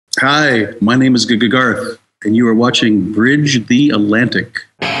Hi, my name is Garth, and you are watching Bridge the Atlantic.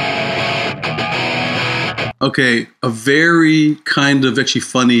 Okay, a very kind of actually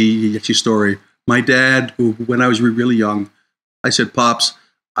funny story. My dad, when I was really young, I said, "Pops,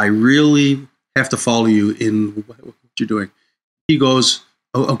 I really have to follow you in what you're doing." He goes,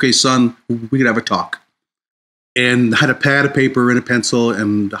 "Oh, okay, son, we could have a talk." And I had a pad of paper and a pencil,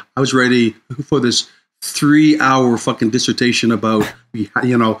 and I was ready for this 3-hour fucking dissertation about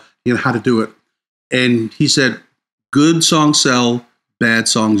how to do it. And he said, "Good songs sell, bad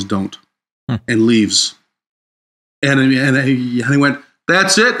songs don't," and leaves. And he went,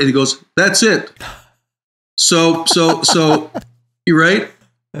 "That's it." And he goes, "That's it." So you're right.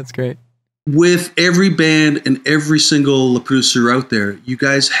 That's great. With every band and every single producer out there, you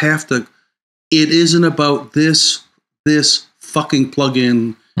guys have to. It isn't about this fucking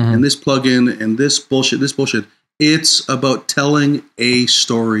plugin and this plugin and this bullshit. It's about telling a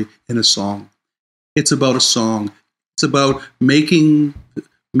story in a song. It's about a song. It's about making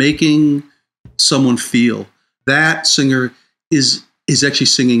someone feel. That singer is actually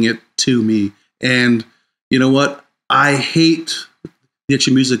singing it to me. And you know what? I hate the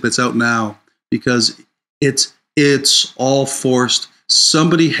extra music that's out now because it's all forced.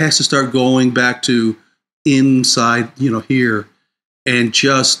 Somebody has to start going back to inside, here, and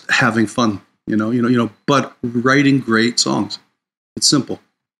just having fun, but writing great songs. It's simple.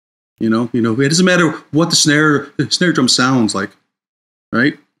 It doesn't matter what the snare drum sounds like,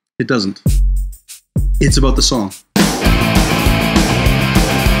 right? It doesn't. It's about the song.